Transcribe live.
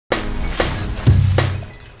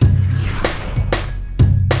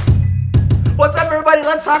What's up, everybody?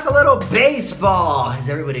 Let's talk a little baseball. Has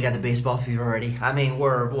everybody got the baseball fever already? I mean,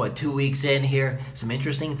 we're, what, 2 weeks in here? Some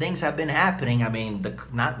interesting things have been happening. I mean,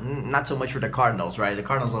 not so much for the Cardinals, right? The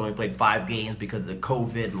Cardinals only played 5 games because of the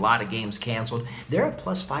COVID. A lot of games canceled. They're at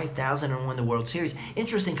plus 5,000 and won the World Series.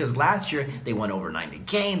 Interesting because last year they went over 90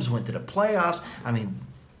 games, went to the playoffs. I mean,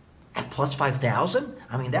 at plus 5,000?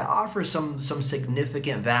 I mean, that offers some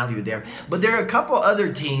significant value there. But there are a couple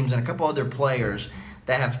other teams and a couple other players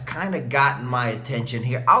that have kind of gotten my attention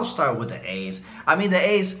here. I'll start with the A's. I mean, the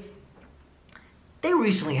A's, they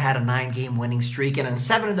recently had a 9-game winning streak, and in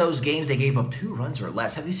 7 of those games, they gave up 2 runs or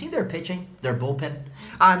less. Have you seen their pitching, their bullpen?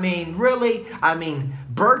 I mean, really? I mean,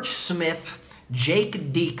 Birch Smith,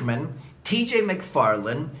 Jake Diekman, TJ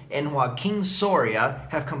McFarland, and Joaquin Soria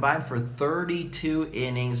have combined for 32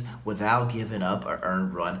 innings without giving up an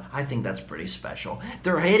earned run. I think that's pretty special.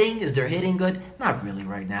 Their hitting, is their hitting good? Not really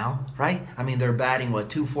right now, right? I mean, they're batting,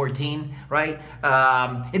 what, 214, right?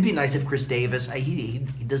 It'd be nice if Chris Davis, he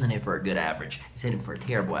doesn't hit for a good average. He's hitting for a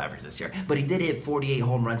terrible average this year. But he did hit 48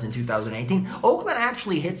 home runs in 2018. Oakland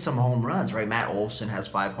actually hit some home runs, right? Matt Olson has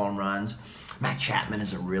 5 home runs. Matt Chapman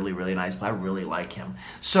is a really, really nice player. I really like him.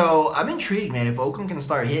 So I'm intrigued, man. If Oakland can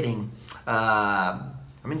start hitting, I'm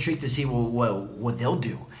intrigued to see what they'll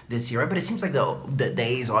do this year. But it seems like the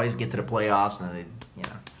A's always get to the playoffs, and they, you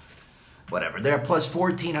know, whatever. They're plus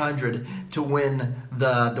 1,400 to win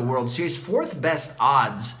the World Series. 4th best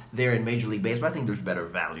odds there in Major League Baseball. I think there's better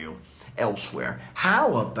value elsewhere.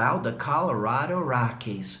 How about the Colorado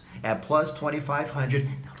Rockies at plus 2,500?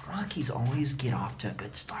 Rockies always get off to a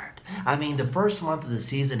good start. I mean, the first month of the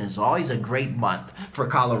season is always a great month for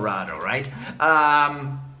Colorado, right?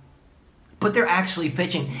 But they're actually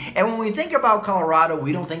pitching. And when we think about Colorado,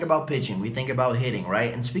 we don't think about pitching. We think about hitting,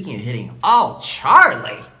 right? And speaking of hitting, oh,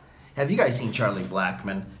 Charlie! Have you guys seen Charlie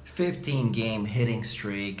Blackmon? 15-game hitting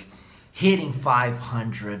streak, hitting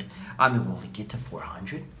 500. I mean, will he get to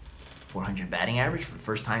 400? 400 batting average for the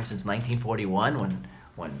first time since 1941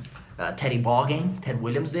 when Ted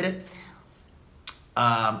Williams did it.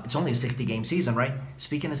 It's only a 60-game season, right?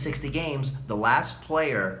 Speaking of 60 games, the last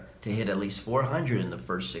player to hit at least 400 in the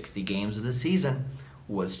first 60 games of the season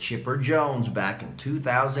was Chipper Jones back in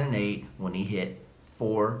 2008 when he hit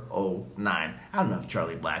 409. I don't know if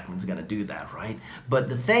Charlie Blackmon's going to do that, right? But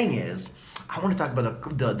the thing is, I want to talk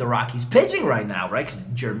about the Rockies pitching right now, right? Because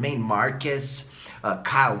Jermaine Marquez,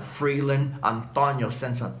 Kyle Freeland, Antonio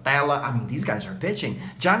Sensatella. I mean, these guys are pitching.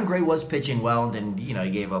 John Gray was pitching well, and then, you know,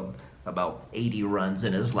 he gave up about 80 runs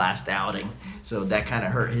in his last outing. So that kind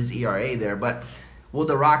of hurt his ERA there. But will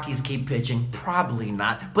the Rockies keep pitching? Probably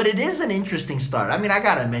not. But it is an interesting start. I mean, I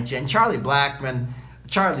got to mention, Charlie Blackmon,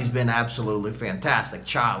 Charlie's been absolutely fantastic.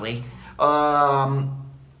 Charlie. At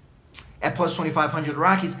plus 2,500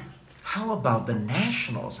 Rockies. How about the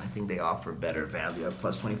Nationals? I think they offer better value at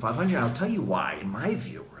plus 2,500. I'll tell you why, in my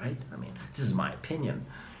view, right? I mean, this is my opinion.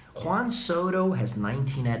 Juan Soto has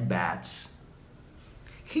 19 at-bats.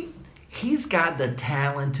 He's got the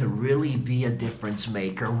talent to really be a difference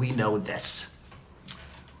maker. We know this.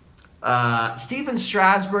 Steven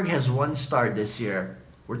Strasburg has 1 start this year.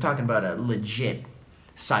 We're talking about a legit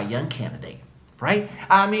Cy Young candidate, right?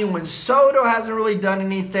 I mean, when Soto hasn't really done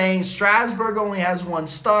anything, Strasburg only has 1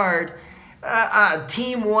 start.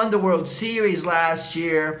 Team won the World Series last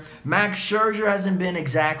year. Max Scherzer hasn't been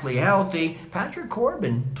exactly healthy. Patrick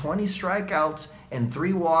Corbin, 20 strikeouts and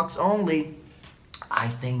 3 walks only. I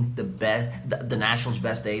think the Nationals'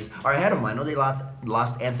 best days are ahead of them. I know they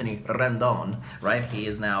lost Anthony Rendon, right? He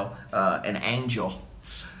is now an Angel.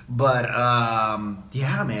 But,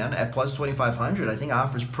 yeah, man, at plus 2,500, I think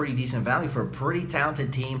offers pretty decent value for a pretty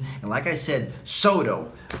talented team. And like I said,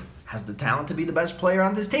 Soto has the talent to be the best player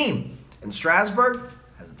on this team. And Strasburg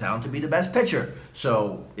has the talent to be the best pitcher.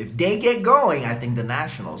 So if they get going, I think the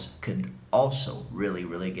Nationals could also really,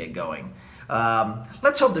 really get going.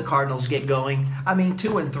 Let's hope the Cardinals get going. I mean,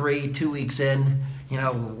 2-3, 2 weeks in, you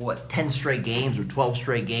know, what, 10 straight games or 12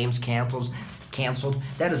 straight games canceled.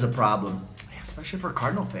 That is a problem, especially for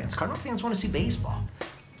Cardinal fans. Cardinal fans want to see baseball.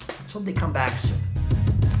 Let's hope they come back soon.